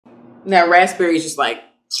And that raspberry is just like,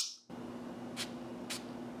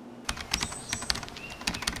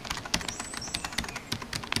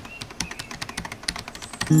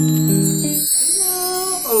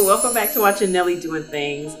 oh, welcome back to watching Nelly Doing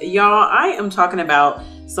Things. Y'all, I am talking about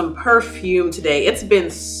some perfume today. It's been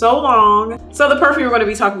so long. So the perfume we're going to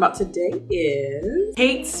be talking about today is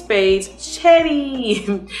Kate Spade's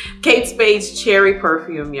Chérie. Kate Spade's Cherry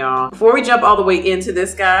perfume, y'all. Before we jump all the way into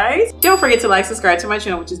this, guys, don't forget to like, subscribe to my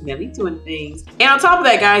channel, which is Nelly Doing Things. And on top of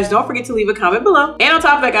that, guys, don't forget to leave a comment below. And on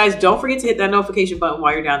top of that, guys, don't forget to hit that notification button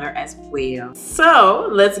while you're down there as well. So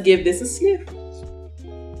let's give this a sniff.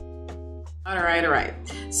 All right.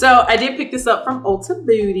 So I did pick this up from Ulta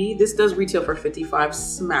Beauty. This does retail for 55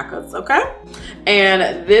 smackers, okay?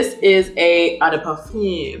 And this is a Eau De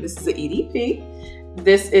Parfum. This is an EDP.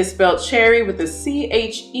 This is spelled Chérie with a C-H-E-R-I-E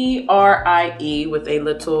with a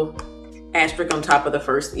little asterisk on top of the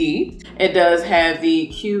first E. It does have the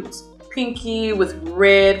cute pinky with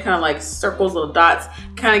red, kind of like circles, little dots.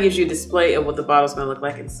 Kind of gives you a display of what the bottle's gonna look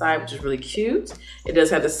like inside, which is really cute. It does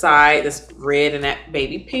have the side that's red and that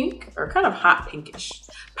baby pink, or kind of hot pinkish.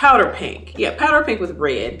 Powder pink. Yeah, powder pink with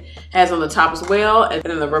red. Has on the top as well, and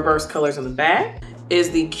then the reverse colors on the back.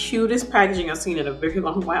 Is the cutest packaging I've seen in a very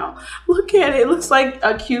long while. Look at it. It looks like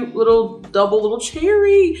a cute little double little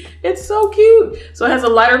cherry. It's so cute. So it has a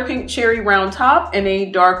lighter pink cherry round top and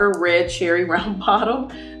a darker red cherry round bottom.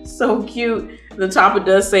 So cute. The top, it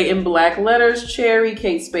does say in black letters, Chérie,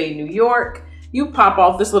 Kate Spade, New York. You pop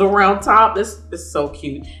off this little round top. This is so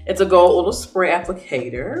cute. It's a gold little spray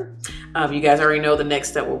applicator. You guys already know the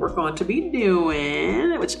next step what we're going to be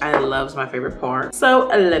doing, which I love, is my favorite part. So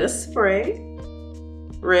let us spray.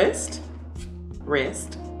 Wrist,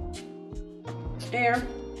 air,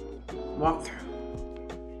 walk through.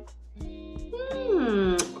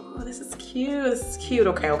 Oh, this is cute. This is cute.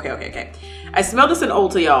 Okay. I smelled this in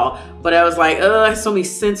Ulta, y'all, but I was like, so many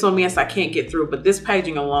scents on me, I can't get through. But this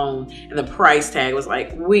packaging alone and the price tag was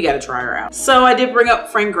like, we gotta try her out. So I did bring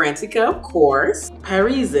up Fragrantica, of course.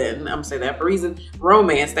 Parisian, I'm gonna say that, Parisian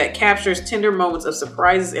romance that captures tender moments of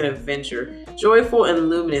surprises and adventure. Joyful and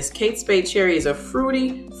luminous, Kate Spade Chérie is a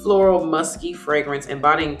fruity, floral, musky fragrance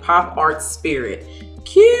embodying pop art spirit.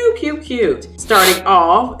 Cute. Starting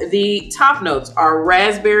off, the top notes are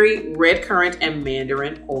raspberry, red currant, and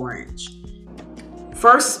mandarin orange.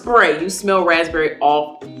 First spray, you smell raspberry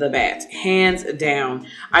off the bat, hands down.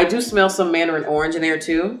 I do smell some mandarin orange in there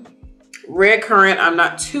too. Red currant, I'm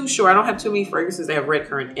not too sure. I don't have too many fragrances that have red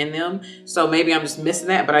currant in them, so maybe I'm just missing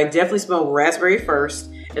that, but I definitely smell raspberry first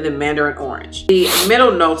and then mandarin orange. The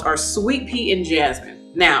middle notes are sweet pea and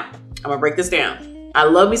jasmine. Now, I'm gonna break this down. I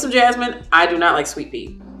love me some jasmine. I do not like sweet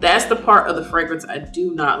pea. That's the part of the fragrance I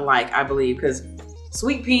do not like, I believe, because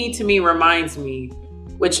sweet pea to me reminds me,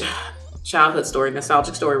 which childhood story,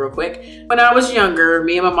 nostalgic story real quick. When I was younger,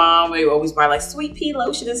 me and my mom, we would always buy like sweet pea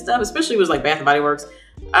lotion and stuff, especially it was like Bath and Body Works.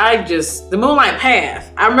 The Moonlight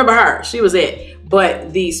Path, I remember her, she was it.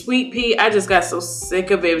 But the sweet pea, I just got so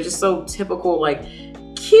sick of it. It was just so typical, like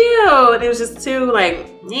cute. It was just too like,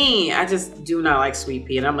 I just do not like sweet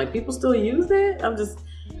pea. And I'm like, people still use it? I'm just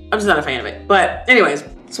not a fan of it. But anyways,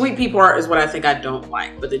 sweet pea part is what I think I don't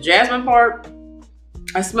like. But the jasmine part,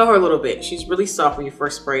 I smell her a little bit. She's really soft when you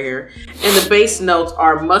first spray her. And the base notes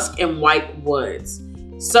are musk and white woods.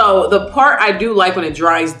 So the part I do like when it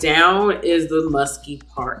dries down is the musky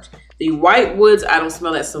part. The white woods, I don't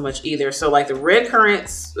smell that so much either. So like the red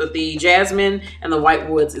currants, the jasmine, and the white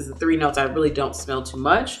woods is the three notes I really don't smell too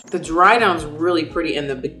much. The dry down's really pretty in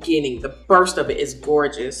the beginning. The burst of it is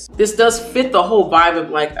gorgeous. This does fit the whole vibe of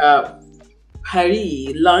like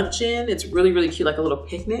Paris luncheon. It's really cute, like a little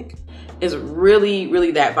picnic. It's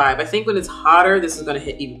really that vibe. I think when it's hotter, this is gonna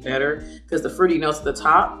hit even better because the fruity notes at the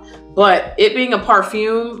top. But it being a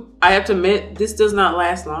perfume, I have to admit, this does not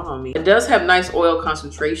last long on me. It does have nice oil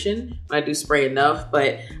concentration when I do spray enough,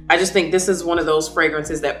 but I just think this is one of those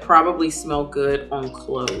fragrances that probably smell good on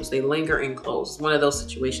clothes. They linger in clothes. It's one of those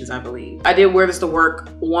situations, I believe. I did wear this to work,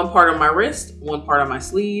 one part on my wrist, one part on my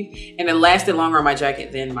sleeve, and it lasted longer on my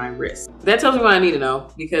jacket than my wrist. That tells me what I need to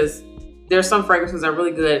know, because there's some fragrances that are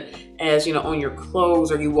really good as, you know, on your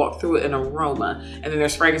clothes or you walk through it in aroma. And then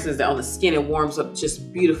there's fragrances that on the skin, it warms up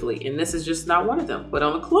just beautifully. And this is just not one of them. But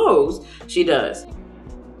on the clothes, she does.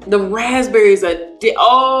 The raspberries are,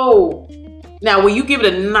 now when you give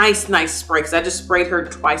it a nice spray, because I just sprayed her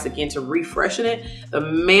twice again to refreshen it. The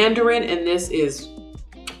mandarin in this is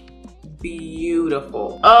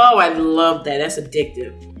beautiful. Oh, I love that. That's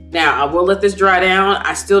addictive. Now, I will let this dry down.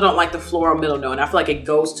 I still don't like the floral middle note. And I feel like it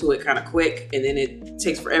goes to it kind of quick and then it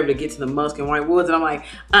takes forever to get to the musk and white woods. And I'm like,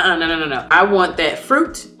 no. I want that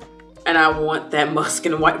fruit. and I want that musk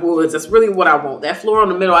and white woods. That's really what I want. That floral in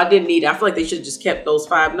the middle, I didn't need it. I feel like they should have just kept those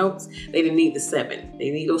 5 notes. They didn't need the 7.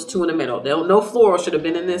 They need those 2 in the middle. No floral should have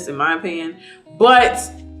been in this, in my opinion. But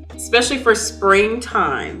especially for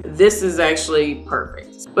springtime, this is actually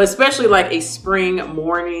perfect. But especially like a spring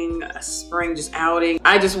morning, a spring just outing,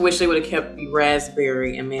 I just wish they would have kept the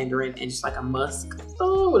raspberry and mandarin and just like a musk.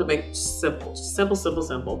 Oh, it would have been simple, simple, simple,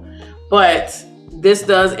 simple. But this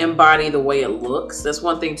does embody the way it looks. That's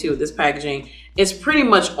one thing too, this packaging is pretty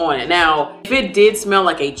much on it. Now, if it did smell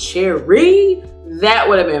like a cherry, that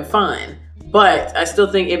would have been fun. But I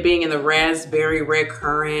still think it being in the raspberry, red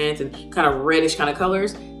currant, and kind of reddish kind of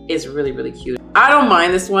colors is really, really cute. I don't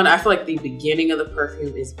mind this one. I feel like the beginning of the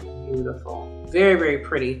perfume is beautiful. Very, very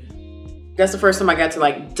pretty. That's the first time I got to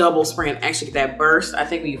like double spray and actually get that burst. I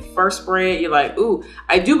think when you first spray it, you're like, ooh.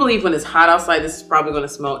 I do believe when it's hot outside, this is probably gonna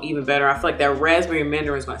smell even better. I feel like that raspberry and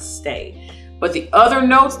mandarin is gonna stay. But the other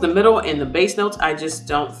notes, the middle and the base notes, I just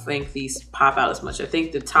don't think these pop out as much. I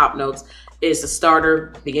think the top notes is the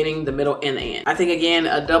starter, beginning, the middle, and the end. I think, again,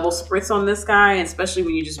 a double spritz on this guy, especially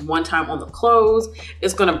when you just one time on the clothes,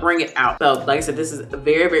 it's gonna bring it out. So, like I said, this is a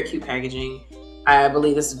very, very cute packaging. I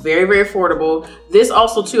believe this is very, very affordable. This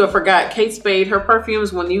also, too, I forgot, Kate Spade, her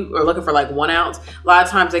perfumes, when you are looking for like 1 ounce, a lot of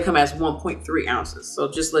times they come as 1.3 ounces. So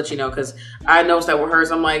just let you know, because I noticed that with hers,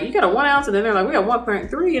 I'm like, you got a 1 ounce? And then they're like, we got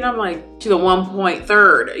 1.3. And I'm like, she's a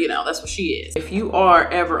 1.3, you know, that's what she is. If you are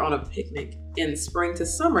ever on a picnic in spring to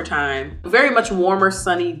summertime, very much warmer,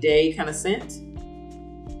 sunny day kind of scent,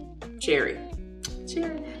 Cherry.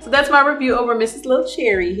 Cherry. So that's my review over Mrs. Little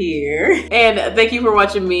Cherry here. And thank you for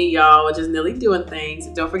watching me, y'all, which is Nelly Doing Things.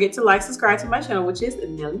 Don't forget to like, subscribe to my channel, which is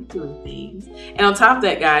Nelly Doing Things. And on top of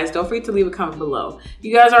that, guys, don't forget to leave a comment below.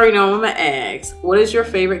 You guys already know I'm gonna ask, what is your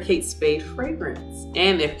favorite Kate Spade fragrance?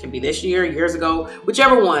 And it can be this year, years ago,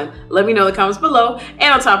 whichever one, let me know in the comments below.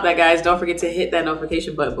 And on top of that, guys, don't forget to hit that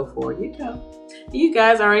notification button before you go. You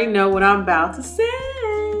guys already know what I'm about to say.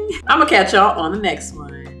 I'm gonna catch y'all on the next one.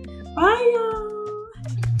 Bye, y'all.